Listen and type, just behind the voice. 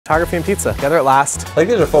Photography and pizza, together at last. Like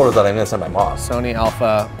these are photos that I'm gonna send my mom. Sony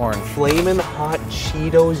Alpha Orange. Flamin' hot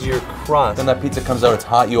Cheetos, your crust. Then that pizza comes out, it's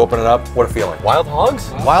hot, you open it up. What a feeling. Wild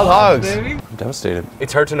hogs? Wild hogs. I'm devastated.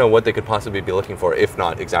 It's hard to know what they could possibly be looking for, if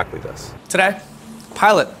not exactly this. Today,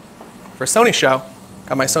 pilot for a Sony show.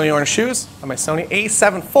 Got my Sony Orange shoes, got my Sony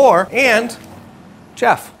a7 IV, and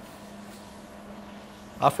Jeff.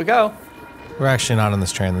 Off we go. We're actually not on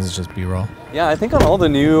this train, this is just B-roll. Yeah, I think on all the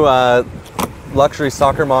new luxury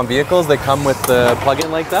soccer mom vehicles, they come with the plug-in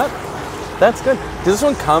like that. That's good. Does this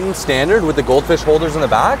one come standard with the goldfish holders in the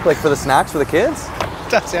back, like for the snacks for the kids?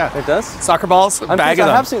 It does, yeah. It does? Soccer balls, a bag of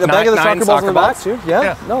them. I have seen a bag of the soccer balls in the back too.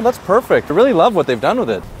 Yeah? No, that's perfect. I really love what they've done with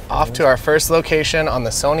it. Off to our first location on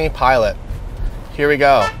the Sony Pilot. Here we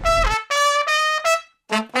go.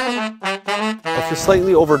 If you're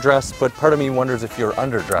slightly overdressed, but part of me wonders if you're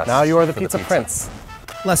underdressed. Now you are the pizza prince.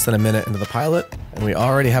 Less than a minute into the pilot, and we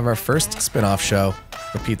already have our first spin-off show,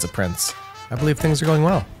 The Pizza Prince. I believe things are going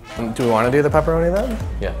well. Do we want to do the pepperoni then?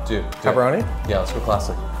 Yeah, do Pepperoni? It. Yeah, let's go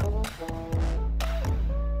classic.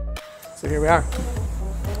 So here we are.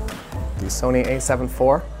 The Sony a7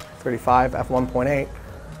 IV, 35 f1.8.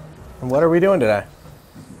 And what are we doing today?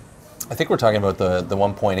 I think we're talking about the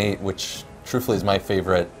 1.8, which truthfully is my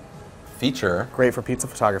favorite feature. Great for pizza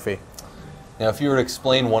photography. Now, if you were to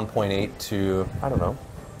explain 1.8 to, I don't know,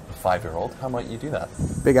 a 5-year-old, how might you do that?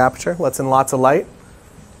 Big aperture, lets in lots of light,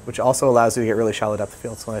 which also allows you to get really shallow depth of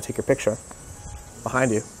field. So when I take your picture,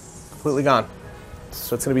 behind you, completely gone.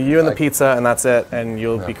 So it's going to be you and the pizza, and that's it, and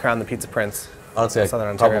you'll be crowned the pizza prince. Honestly, I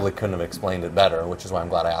probably couldn't have explained it better, which is why I'm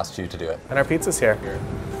glad I asked you to do it. And our pizza's here.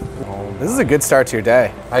 This is a good start to your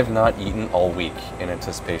day. I've not eaten all week in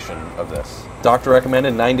anticipation of this. Doctor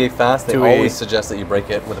recommended 9-day fast. They always suggest that you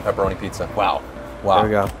break it with a pepperoni pizza. Wow. Wow. There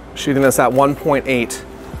we go. Shooting this at 1.8.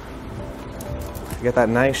 You get that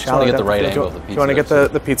nice shallow depth. I want to get the right angle of the pizza. Do you want to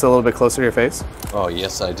get the pizza a little bit closer to your face? Oh,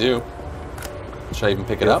 yes, I do. Should I even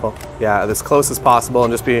pick it up? Yeah, as close as possible,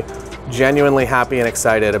 and just be genuinely happy and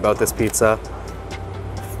excited about this pizza.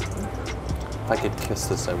 If I could kiss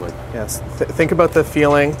this, I would. Yes. Think about the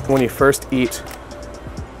feeling when you first eat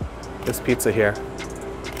this pizza here.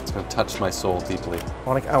 It's going to touch my soul deeply.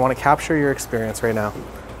 I want to capture your experience right now.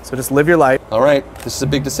 So just live your life. All right, this is a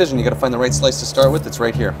big decision. You got to find the right slice to start with. It's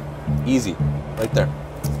right here. Easy. Right there.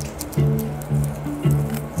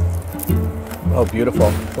 Oh, beautiful.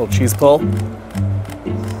 Little cheese pull.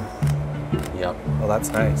 Yep. Oh, that's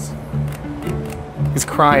nice. He's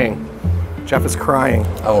crying. Jeff is crying.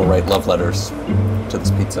 I will write love letters to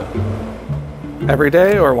this pizza. Every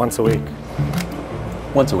day or once a week?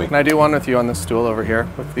 Once a week. Can I do one with you on this stool over here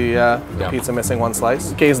with the pizza missing one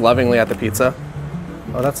slice? Gaze lovingly at the pizza.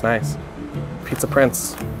 Oh, that's nice. Pizza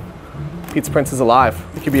Prince. Pizza Prince is alive.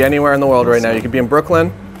 You could be anywhere in the world right now. You could be in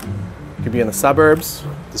Brooklyn. You could be in the suburbs.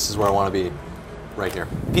 This is where I want to be, right here.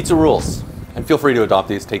 Pizza rules. And feel free to adopt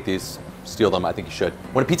these, take these, steal them. I think you should.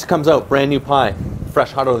 When a pizza comes out, brand new pie,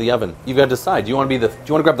 fresh, hot out of the oven, you've got to decide. Do you want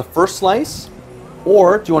to grab the first slice,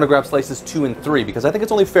 or do you want to grab slices 2 and 3? Because I think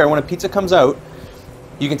it's only fair when a pizza comes out,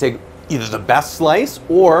 you can take either the best slice,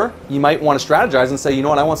 or you might want to strategize and say, you know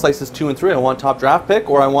what, I want slices 2 and 3. I want top draft pick,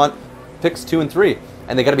 or I want picks 2 and 3.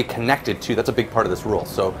 And they got to be connected too. That's a big part of this rule.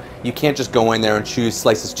 So you can't just go in there and choose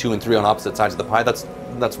slices 2 and 3 on opposite sides of the pie. That's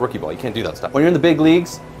rookie ball. You can't do that stuff. When you're in the big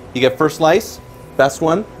leagues, you get first slice, best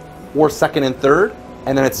one, or second and third,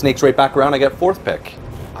 and then it snakes right back around. I get fourth pick.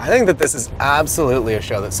 I think that this is absolutely a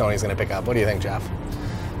show that Sony's going to pick up. What do you think, Jeff?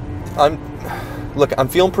 Look, I'm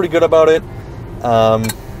feeling pretty good about it.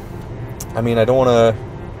 I mean, I don't want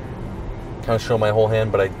to kind of show my whole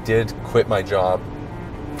hand, but I did quit my job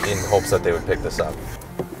in hopes that they would pick this up.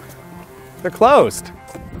 They're closed.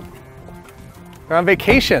 They're on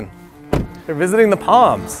vacation. They're visiting the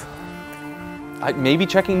Palms. Maybe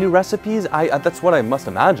checking new recipes. That's what I must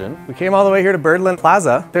imagine. We came all the way here to Birdland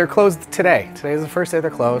Plaza. They're closed today. Today is the first day they're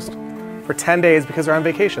closed for 10 days because they're on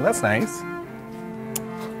vacation. That's nice.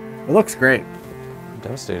 It looks great. I'm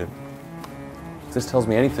devastated. If this tells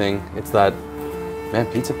me anything, it's that, man,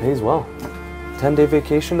 pizza pays well. 10-day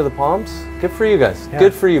vacation to the Palms. Good for you guys. Yeah.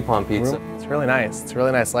 Good for you, Palm Pizza. It's really nice. It's a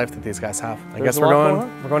really nice life that these guys have. I guess we're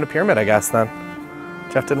going to Pyramid, I guess, then.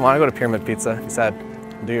 Jeff didn't want to go to Pyramid Pizza. He said,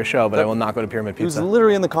 I'll do your show, but I will not go to Pyramid Pizza. It was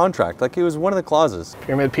literally in the contract. Like, it was one of the clauses.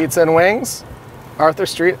 Pyramid Pizza and Wings, Arthur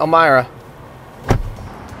Street, Elmira.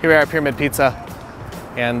 Here we are at Pyramid Pizza.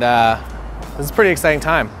 And this is a pretty exciting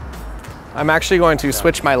time. I'm actually going to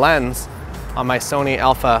switch my lens on my Sony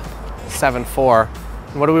Alpha 7 IV.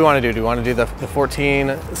 What do we want to do? Do we want to do the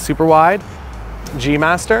 14 super wide G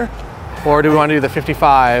Master, or do we want to do the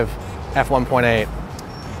 55 f1.8?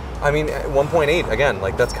 I mean, 1.8 again.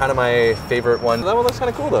 Like that's kind of my favorite one. That one looks kind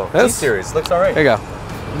of cool though. This? G-series looks all right. There you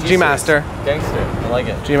go. G-Master. Gangster. I like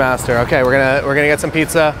it. G-Master. Okay, we're gonna get some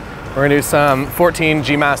pizza. We're gonna do some 14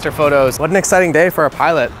 G-Master photos. What an exciting day for a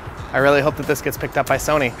pilot. I really hope that this gets picked up by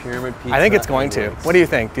Sony. Pyramid Pizza. I think it's going to. What do you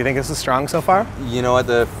think? Do you think this is strong so far? You know what,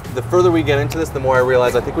 the further we get into this, the more I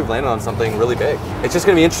realize I think we've landed on something really big. It's just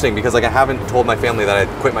gonna be interesting because like I haven't told my family that I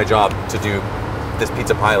quit my job to do this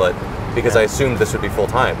pizza pilot because I assumed this would be full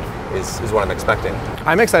time, is what I'm expecting.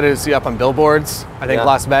 I'm excited to see you up on billboards. I think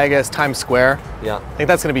Las Vegas, Times Square. Yeah. I think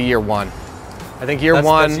that's gonna be year one. I think year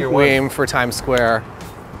one, we aim for Times Square.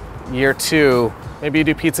 Year two, maybe you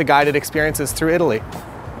do pizza guided experiences through Italy.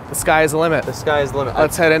 The sky is the limit. The sky is the limit.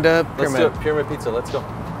 Let's head into Pyramid. Let's do it. Pyramid Pizza. Let's go.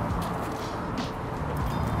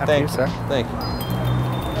 After you, sir. Thank you.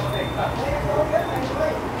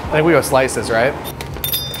 I think we go slices, right?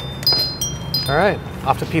 All right,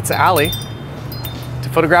 off to Pizza Alley to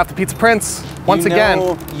photograph the pizza prints once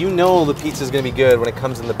again. You know the pizza is going to be good when it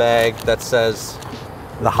comes in the bag that says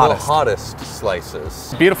the hottest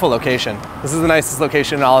slices. Beautiful location. This is the nicest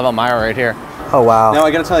location in all of Elmira right here. Oh wow. Now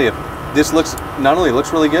I got to tell you, this not only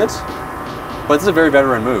looks really good, but this is a very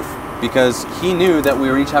veteran move because he knew that we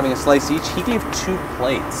were each having a slice each. He gave 2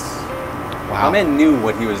 plates. Wow. My man knew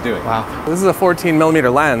what he was doing. Wow. This is a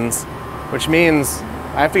 14mm lens, which means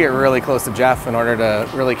I have to get really close to Jeff in order to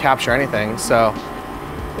really capture anything. So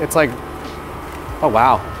it's like, oh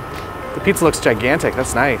wow. The pizza looks gigantic.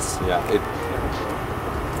 That's nice. Yeah.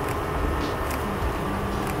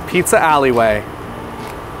 Pizza alleyway.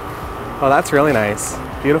 Oh, that's really nice.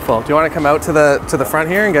 Beautiful. Do you want to come out to the front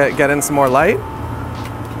here and get in some more light?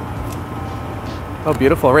 Oh,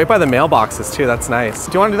 beautiful. Right by the mailboxes too. That's nice.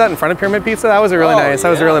 Do you want to do that in front of Pyramid Pizza? That was a really nice. That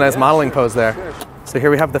was a really nice modeling pose there. Sure. So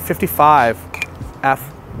here we have the 55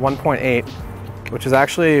 f 1.8, which is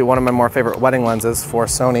actually one of my more favorite wedding lenses for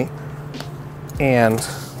Sony, and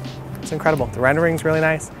it's incredible. The rendering's really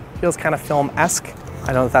nice. Feels kind of film-esque.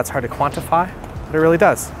 I know that that's hard to quantify, but it really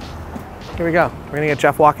does. Here we go. We're gonna get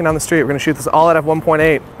Jeff walking down the street. We're gonna shoot this all at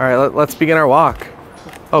f1.8. All right, let's begin our walk.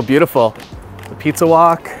 Oh, beautiful. The pizza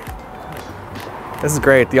walk. This is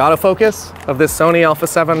great. The autofocus of this Sony Alpha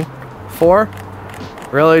 7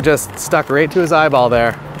 IV really just stuck right to his eyeball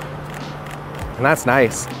there. And that's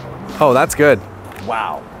nice. Oh, that's good.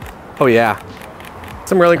 Wow. Oh yeah.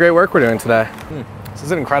 Some really great work we're doing today. This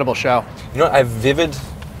is an incredible show. You know what? I have vivid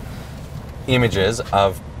images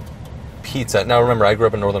of pizza. Now remember, I grew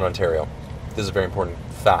up in Northern Ontario. This is a very important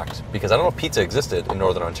fact because I don't know if pizza existed in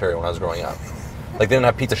Northern Ontario when I was growing up. Like they didn't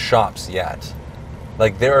have pizza shops yet.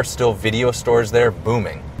 Like there are still video stores there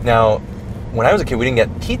booming. Now, when I was a kid, we didn't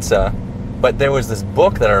get pizza, but there was this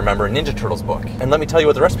book that I remember, a Ninja Turtles book. And let me tell you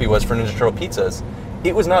what the recipe was for Ninja Turtle pizzas.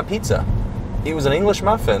 It was not pizza. It was an English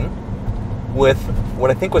muffin with what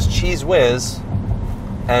I think was cheese whiz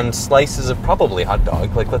and slices of probably hot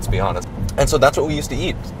dog, like let's be honest. And so that's what we used to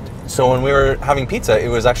eat. So when we were having pizza, it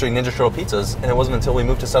was actually Ninja Turtle pizzas, and it wasn't until we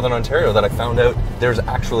moved to Southern Ontario that I found out there's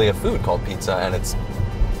actually a food called pizza, and it's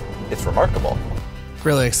remarkable.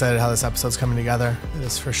 Really excited how this episode's coming together. It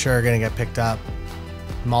is for sure gonna get picked up.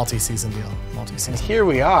 Multi-season deal, multi-season. And here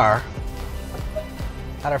we are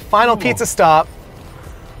at our final pizza stop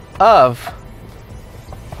of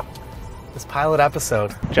this pilot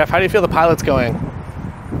episode. Jeff, how do you feel the pilot's going?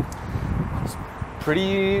 It's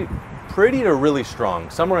pretty to really strong,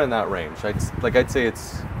 somewhere in that range. I'd say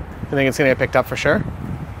it's... You think it's gonna get picked up for sure?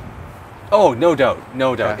 Oh, no doubt,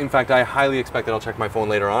 no doubt. Okay. In fact, I highly expect that I'll check my phone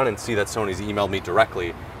later on and see that Sony's emailed me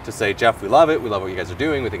directly to say, Jeff, we love it, we love what you guys are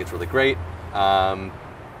doing, we think it's really great.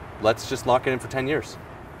 Let's just lock it in for 10 years.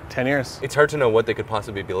 10 years. It's hard to know what they could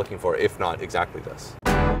possibly be looking for, if not exactly this.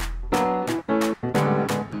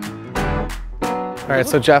 All right,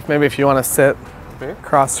 so Jeff, maybe if you want to sit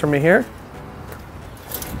across from me here.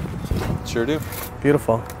 Sure do.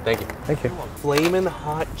 Beautiful. Thank you. Thank you. Flamin'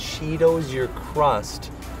 Hot Cheetos, your crust,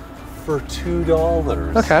 for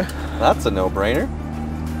 $2. Okay. That's a no-brainer.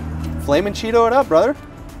 Flamin' Cheeto it up, brother.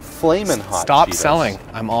 Flamin' Hot Stop Cheetos. selling.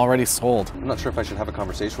 I'm already sold. I'm not sure if I should have a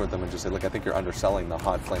conversation with them and just say, look, I think you're underselling the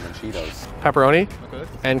hot Flamin' Cheetos. Pepperoni. Okay.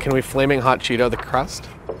 And can we flaming hot Cheeto the crust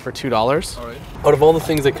for $2? All right. Out of all the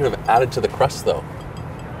things they could have added to the crust, though,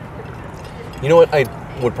 you know what I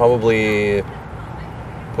would probably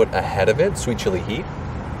put ahead of it? Sweet chili heat.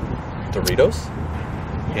 Doritos.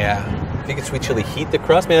 Yeah. If you could sweet chili heat the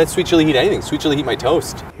crust, man, I'd sweet chili heat anything. Sweet chili heat my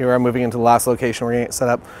toast. Here we are moving into the last location. We're going to get set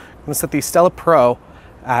up. I'm going to set the Stella Pro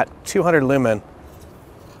at 200 lumen,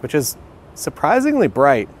 which is surprisingly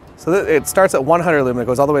bright. So it starts at 100 lumen, it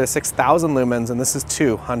goes all the way to 6,000 lumens, and this is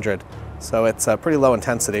 200. So it's a pretty low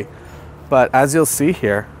intensity. But as you'll see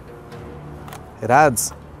here, it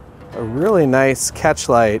adds a really nice catch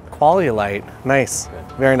light, quality light. Nice,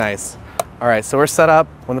 very nice. All right, so we're set up.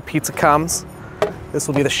 When the pizza comes, this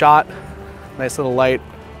will be the shot. Nice little light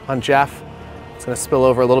on Jeff. It's gonna spill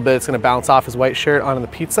over a little bit. It's gonna bounce off his white shirt onto the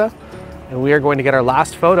pizza. And we are going to get our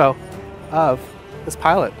last photo of this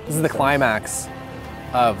pilot. This is the climax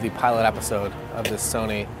of the pilot episode of this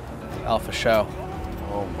Sony Alpha show.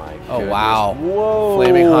 Oh my goodness. Oh wow. Whoa.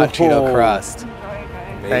 Flaming hot Cheeto crust.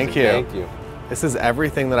 Amazing. Thank you. Thank you. This is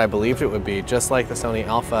everything that I believed it would be, just like the Sony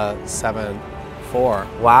Alpha 7 IV.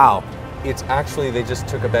 Wow. It's actually, they just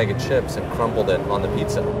took a bag of chips and crumbled it on the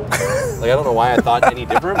pizza. Like, I don't know why I thought any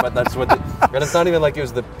different, but that's what, and it's not even like it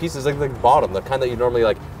was the pieces, like the bottom, the kind that you normally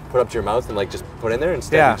like put up to your mouth and like just put in there.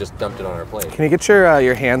 Instead, we just dumped it on our plate. Can you get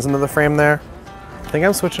your hands into the frame there? I think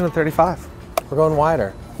I'm switching to 35. We're going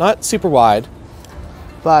wider. Not super wide,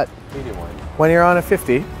 but Medium wide. when you're on a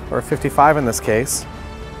 50, or a 55 in this case,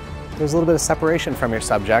 there's a little bit of separation from your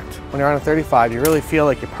subject. When you're on a 35, you really feel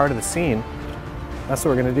like you're part of the scene. That's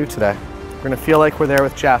what we're gonna do today. We're gonna feel like we're there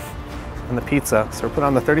with Jeff and the pizza. So we're putting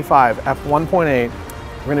on the 35, f1.8.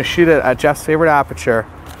 We're gonna shoot it at Jeff's favorite aperture,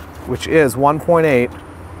 which is 1.8.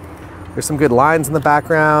 There's some good lines in the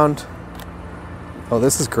background. Oh,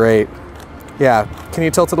 this is great. Yeah, can you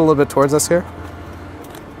tilt it a little bit towards us here?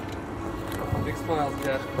 Big smiles,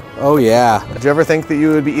 Jeff. Oh yeah. Did you ever think that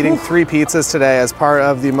you would be eating 3 pizzas today as part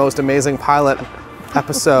of the most amazing pilot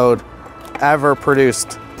episode ever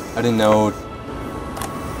produced? I didn't know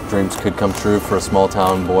dreams could come true for a small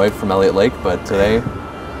town boy from Elliott Lake, but today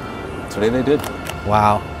they did.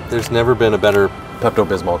 Wow. There's never been a better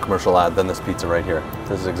Pepto-Bismol commercial ad than this pizza right here.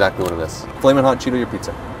 This is exactly what it is. Flamin' hot Cheeto your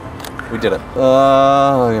pizza. We did it.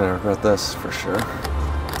 I'm gonna regret this for sure.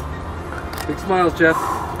 Big smiles, Jeff.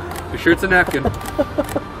 Your shirt's a napkin.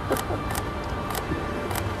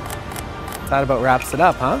 That about wraps it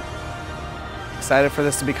up, huh? Excited for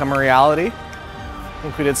this to become a reality. I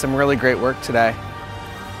think we did some really great work today.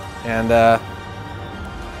 And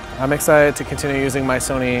I'm excited to continue using my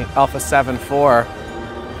Sony Alpha 7 IV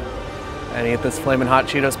and eat this Flamin' Hot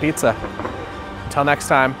Cheetos pizza. Until next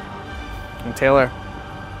time, I'm Taylor.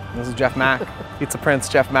 This is Jeff Mack, Pizza Prince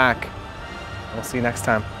Jeff Mack. We'll see you next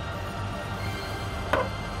time.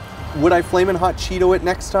 Would I Flamin' Hot Cheeto it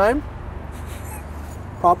next time?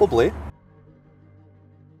 Probably.